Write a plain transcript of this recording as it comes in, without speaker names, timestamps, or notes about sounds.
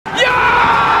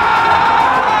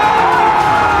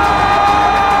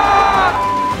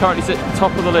currently sit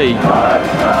top of the league.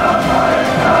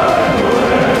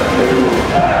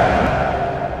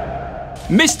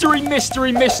 Mystery,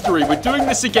 mystery, mystery. We're doing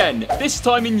this again. This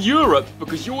time in Europe,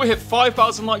 because you all hit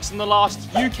 5,000 likes on the last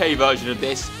UK version of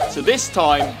this. So this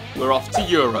time, we're off to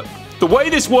Europe. The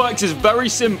way this works is very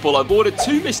simple. I've ordered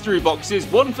 2 mystery boxes,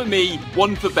 one for me,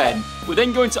 one for Ben. We're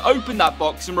then going to open that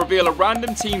box and reveal a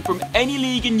random team from any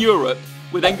league in Europe.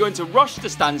 We're then going to rush to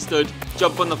Stansted,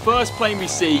 jump on the first plane we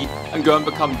see, and go and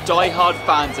become die-hard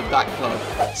fans of that club.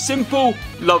 Simple,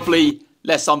 lovely.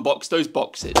 Let's unbox those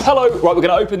boxes. Hello. Right, we're going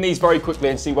to open these very quickly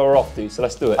and see where we're off to, so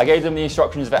let's do it. I gave them the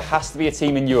instructions that it has to be a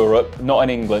team in Europe, not in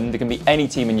England. It can be any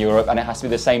team in Europe, and it has to be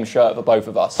the same shirt for both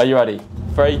of us. Are you ready?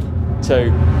 3,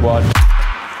 2, 1.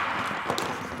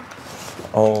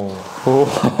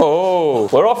 Oh.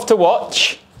 We're off to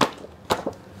watch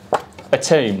a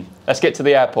team. Let's get to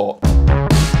the airport.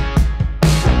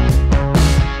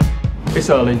 It's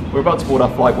early, we're about to board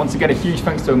our flight. Once again, a huge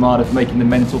thanks to Armada for making the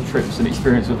mental trips and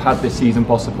experience we've had this season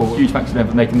possible. Huge thanks to them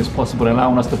for making this possible and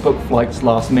allowing us to book flights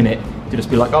last minute to just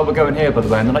be like, oh, we're going here, by the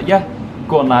way. And they're like, yeah,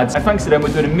 go on, lads. And thanks to them,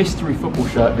 we're doing a mystery football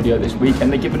shirt video this week, and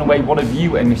they're giving away one of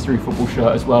you a mystery football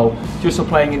shirt as well, just for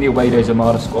playing in the AwayDays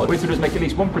Armada squad. We're going to make at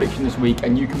least one prediction this week,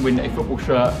 and you can win a football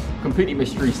shirt, completely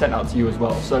mystery, sent out to you as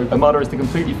well. So Armada is the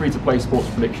completely free-to-play sports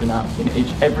prediction app. In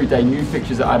each every day, new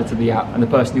fixtures are added to the app, and the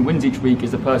person who wins each week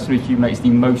is the person who accumulates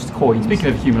the most coins. Speaking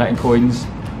of accumulating coins,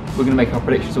 we're going to make our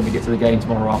predictions when we get to the game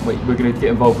tomorrow, aren't we? We're going to get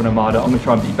involved in Armada. I'm going to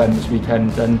try and beat Ben this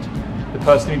weekend, and the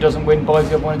person who doesn't win buys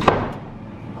the other one a drink.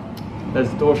 There's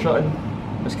the door shutting.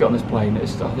 Let's get on this plane.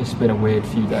 This has been a weird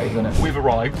few days, hasn't it? We've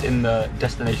arrived in the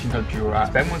destination country we're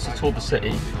at. Ben wants to tour the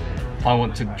city. I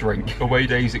want to drink.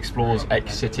 AwayDays explores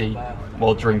X city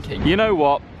while drinking. You know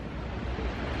what?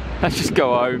 Let's just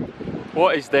go home.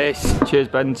 What is this? Cheers,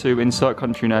 Ben, to insert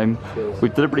country name. Cheers. We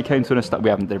deliberately came to an estate. We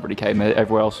haven't deliberately came.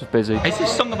 Everywhere else was busy. Is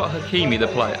this song about Hakimi, the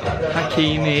player?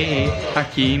 Hakimi,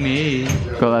 Hakimi.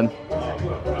 Go on then.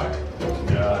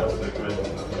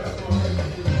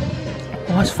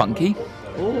 Oh, that's funky.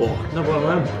 Oh, no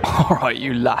problem. Alright,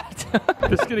 you lad.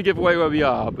 Just going to give away where we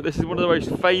are, but this is one of the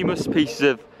most famous pieces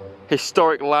of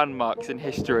historic landmarks in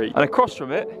history. And across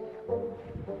from it,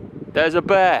 there's a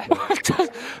bear. I feel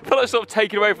like sort of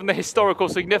taken away from the historical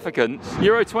significance.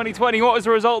 Euro 2020, what was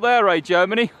the result there, eh,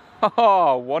 Germany?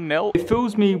 Oh, 1-0. It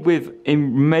fills me with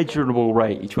immeasurable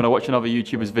rage when I watch another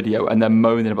YouTuber's video and they're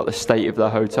moaning about the state of their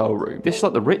hotel room. This is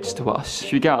like the Ritz to us.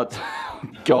 Should we get out?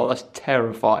 God, that's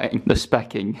terrifying. The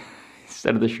specking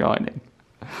instead of the shining.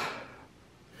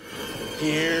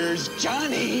 Here's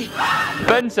Johnny.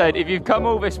 Ben said, if you've come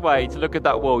all this way to look at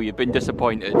that wall, you've been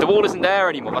disappointed. The wall isn't there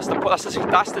anymore. That's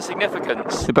the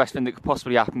significance. The best thing that could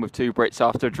possibly happen with 2 Brits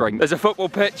after a drink. There's a football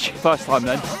pitch. First time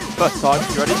then. First time.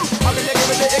 You ready?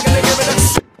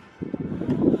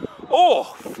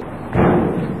 Oh!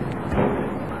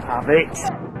 Have it.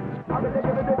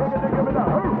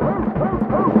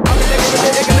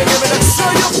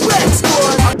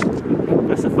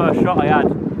 That's the first shot I had.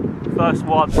 First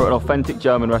one. We're at an authentic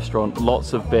German restaurant.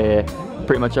 Lots of beer.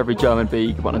 Pretty much every German beer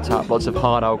you can put on tap. Lots of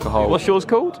hard alcohol. What's yours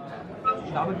called?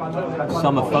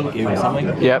 Summer Funky or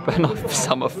something. Yep,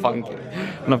 Summer Funky.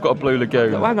 And I've got a Blue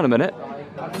Lagoon. Oh, hang on a minute.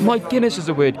 My Guinness is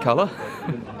a weird colour.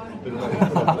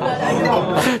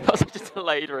 That's just a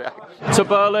delayed reaction. To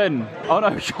Berlin. Oh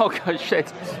no, shotgun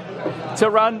shit.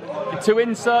 To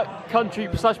insert country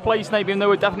 / place name, even though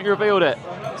we definitely revealed it.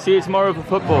 See you tomorrow for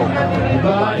football.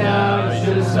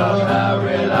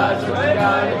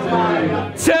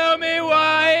 Tell me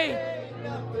why.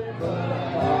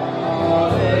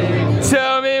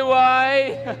 Tell me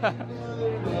why.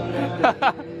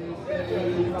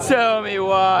 Tell me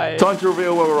why. Time to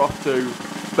reveal where we're off to.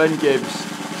 Ben Gibbs,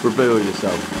 reveal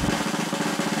yourself.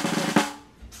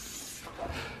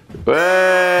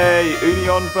 Hey,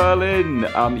 Union Berlin.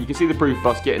 You can see the proof of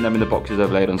us getting them in the boxes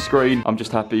overlaid on screen. I'm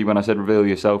just happy when I said reveal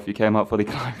yourself, you came out fully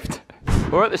clothed.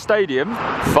 We're at the stadium,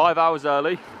 5 hours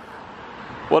early.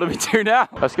 What do we do now?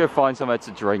 Let's go find somewhere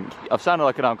to drink. I've sounded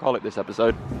like an alcoholic this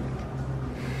episode.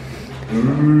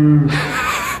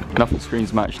 Enough of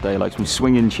Screen's match day, like some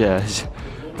swinging chairs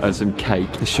and some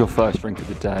cake. This is your first drink of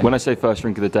the day. When I say first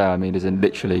drink of the day, I mean as in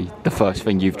literally the first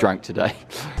thing you've drank today.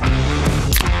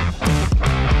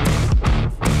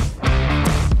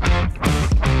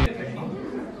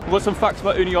 We've got some facts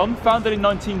about Union. Founded in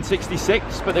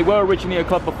 1966, but they were originally a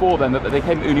club before then, but they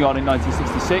became Union in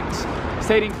 1966.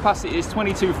 Stadium capacity is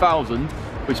 22,000,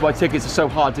 which is why tickets are so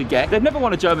hard to get. They've never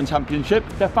won a German championship.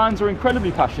 Their fans are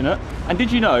incredibly passionate. And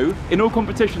did you know, in all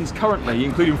competitions currently,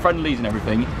 including friendlies and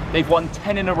everything, they've won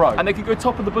 10 in a row. And they could go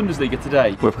top of the Bundesliga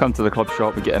today. We've come to the club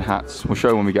shop, we're getting hats. We'll show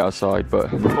them when we get outside, but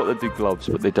we thought they'd do gloves,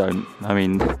 but they don't. I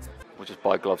mean, we'll just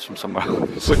buy gloves from somewhere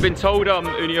else. We've been told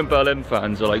Union Berlin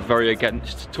fans are like very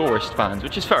against tourist fans,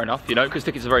 which is fair enough, you know, because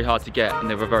tickets are very hard to get and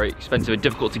they were very expensive and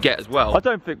difficult to get as well. I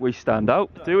don't think we stand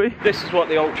out, do we? This is what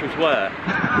the ultras wear.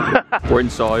 We're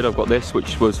inside. I've got this,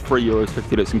 which was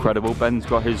 €3.50. It's incredible. Ben's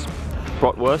got his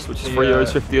bratwurst, which is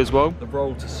 €3.50 as well. The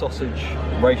roll to sausage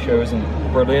ratio isn't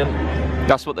brilliant.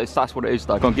 That's what it is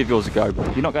though. Go on, give yours a go.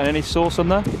 You're not getting any sauce on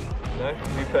there? No?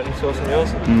 Have you put any sauce on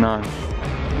yours? No.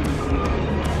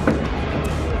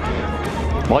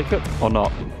 Like it or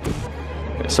not?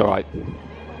 It's alright.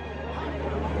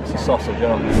 It's a sausage,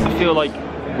 aren't it? I feel like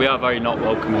we are very not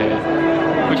welcome here,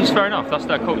 which is fair enough. That's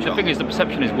their culture. The thing is, the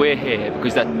perception is we're here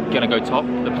because they're going to go top.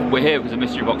 We're here because the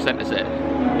mystery box sent us it.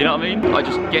 You know what I mean? I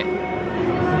just get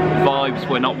vibes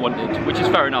we're not wanted, which is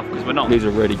fair enough because we're not. These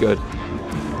are really good.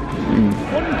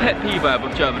 One pet peeve I have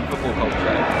with German football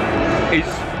culture is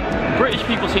British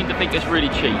people seem to think it's really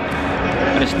cheap,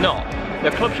 and it's not.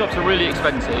 Their club shops are really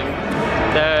expensive.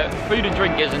 Their food and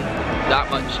drink isn't that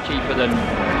much cheaper than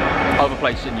other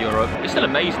places in Europe. It's still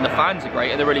amazing, the fans are great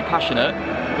and they're really passionate,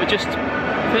 but just,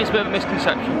 I think it's a bit of a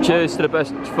misconception. Cheers to the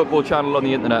best football channel on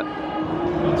the internet.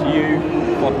 To you,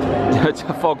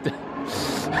 To Fogged.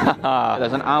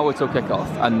 There's an hour till kickoff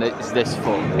and it's this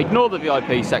full. Ignore the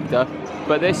VIP sector,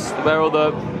 but this, where all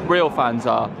the real fans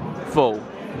are, full.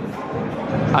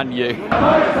 And you.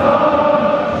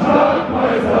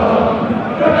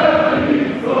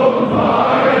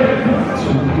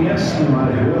 Zum ersten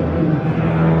Mal hörten,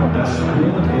 das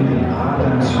Blut in den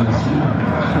Adern zu siegen.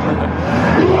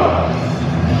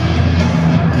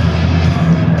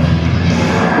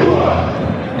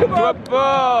 Good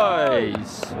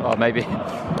boys! Oh, maybe.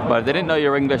 Well, if they didn't know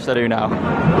your English, they do now.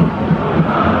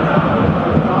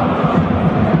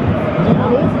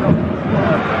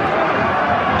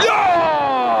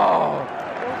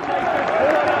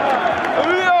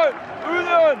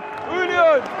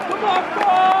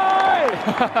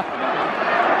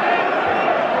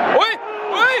 Wait!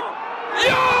 Wait!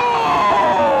 Yo!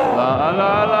 La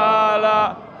la la la,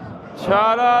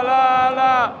 cha la la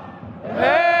la,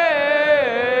 hey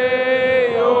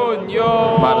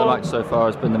Union. Man of the match so far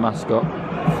has been the mascot.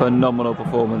 Phenomenal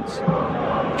performance.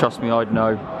 Trust me, I'd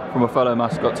know. From a fellow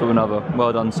mascot to another.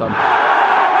 Well done, son.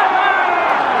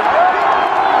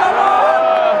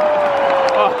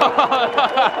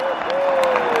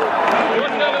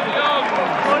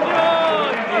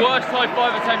 Worst high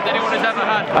five attempt anyone has ever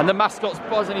had. And the mascot's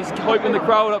buzzing, he's hyping the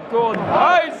crowd up. Go on.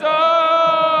 Heisa!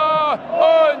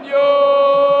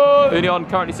 Union! Union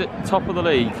currently sit top of the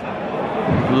league.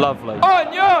 Lovely.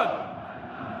 Union!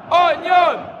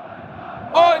 Union!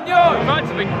 Union! The fans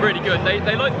have been really good. They do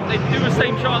the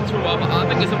same chants for a while, but I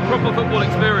think it's a proper football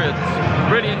experience.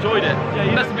 Really enjoyed it.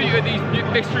 Yeah, that's the beauty of these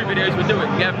mystery videos we're doing.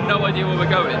 We have no idea where we're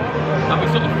going. And we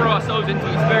sort of throw ourselves into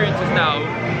experiences now.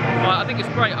 I think it's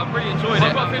great, I've really enjoyed it.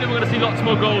 I've got a feeling we're going to see lots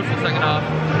more goals in the second half.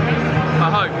 I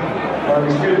hope.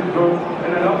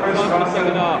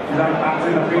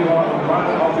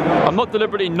 I'm not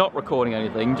deliberately not recording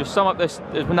anything, just sum up this.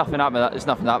 There's nothing happening. There's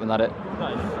nothing happening at it.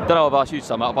 Don't know if I asked you to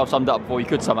sum it up. I've summed it up before. You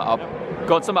could sum it up.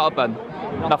 Go on, sum it up, Ben.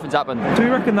 Nothing's happened. do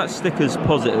you reckon that sticker's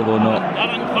positive or not?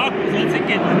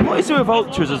 What is it with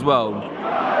ultras as well?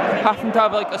 Having to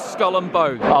have like a skull and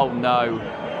bone. Oh no.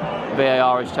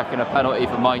 VAR is checking a penalty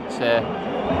for Mainz here.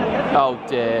 Oh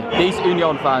dear. These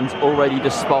Union fans already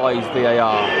despise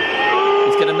VAR.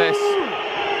 He's going to miss.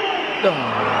 Oh.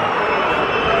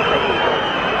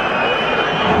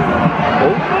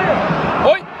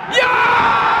 Oi! Yeah!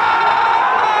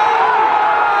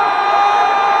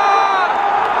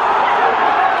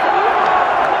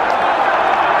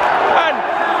 And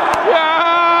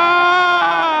yeah!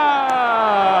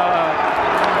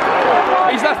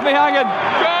 He's left me hanging.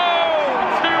 Go!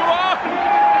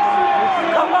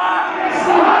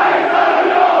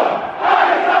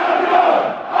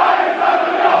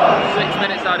 6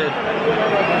 minutes added.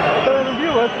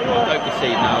 Don't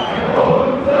concede now.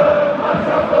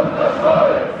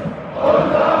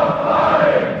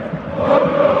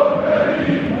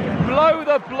 Blow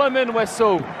the bloomin'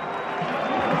 whistle.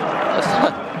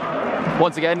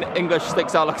 Once again, English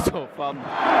sticks out like sore fun.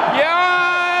 Yay!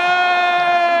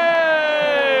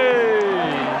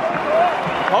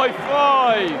 High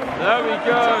five! There we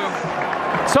go.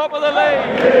 Top of the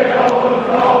league.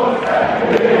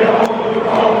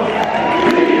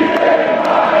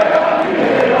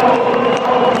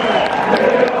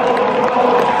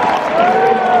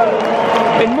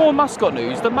 mascot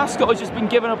news, the mascot has just been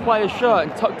given a player's shirt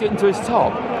and tucked it into his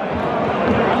top.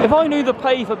 If I knew the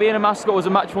pay for being a mascot was a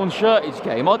match-worn shirt each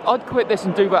game, I'd quit this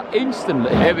and do that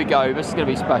instantly. Here we go, this is going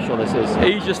to be special, this is.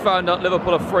 He's just found out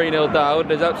Liverpool are 3-0 down,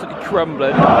 there's absolutely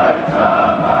crumbling.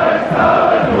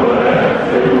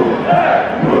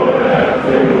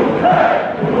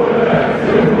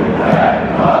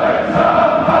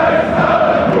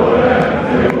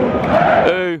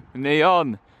 Ooh,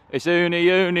 neon. It's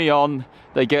Union.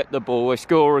 They get the ball, they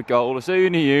score a goal, it's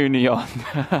Union.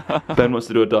 Ben wants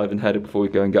to do a diving header before we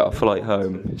go and get our flight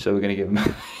home, so we're going to give him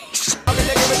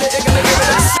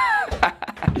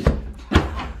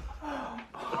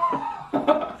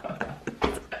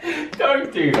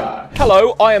Don't do that.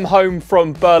 Hello, I am home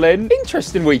from Berlin.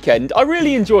 Interesting weekend. I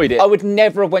really enjoyed it. I would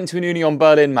never have went to an Union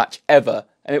Berlin match ever.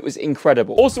 And it was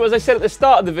incredible. Also, as I said at the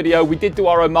start of the video, we did do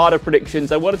our Armada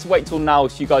predictions. I wanted to wait till now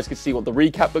so you guys could see what the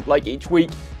recap looked like each week.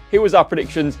 Here was our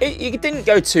predictions. It didn't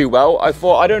go too well. I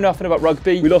thought, I don't know nothing about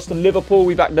rugby. We lost to Liverpool.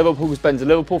 We backed Liverpool because Ben's a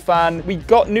Liverpool fan. We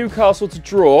got Newcastle to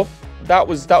draw. That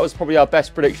was probably our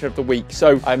best prediction of the week.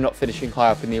 So I'm not finishing high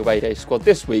up in the AwayDays squad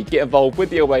this week. Get involved with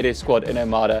the AwayDays squad in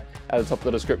Armada at the top of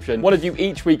the description. One of you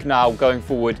each week now going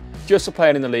forward, just for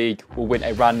playing in the league, will win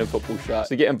a random football shirt.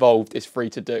 So get involved, it's free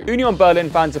to do. Union Berlin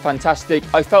fans are fantastic.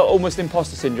 I felt almost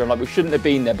imposter syndrome, like we shouldn't have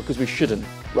been there because we shouldn't,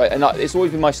 right? And it's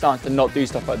always been my stance to not do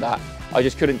stuff like that. I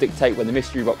just couldn't dictate where the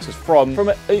mystery box was from. From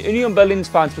a Union Berlin's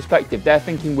fans' perspective, they're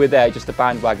thinking we're there just a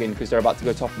bandwagon because they're about to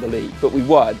go top of the league. But we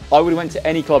weren't. I would have went to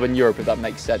any club in Europe if that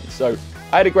makes sense. So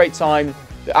I had a great time.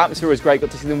 The atmosphere was great.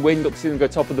 Got to see them win. Got to see them go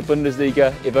top of the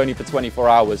Bundesliga, if only for 24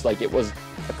 hours. Like, it was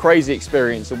a crazy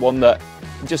experience and one that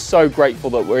I'm just so grateful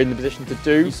that we're in the position to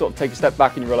do. You sort of take a step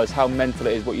back and you realise how mental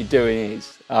it is, what you're doing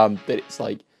is. That it's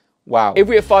like, wow. If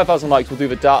we have 5,000 likes, we'll do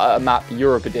the Data Map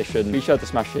Europe edition. Be sure to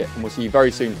smash it, and we'll see you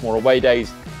very soon for more away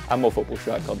days and more football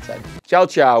shirt content. Ciao,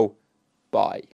 ciao. Bye.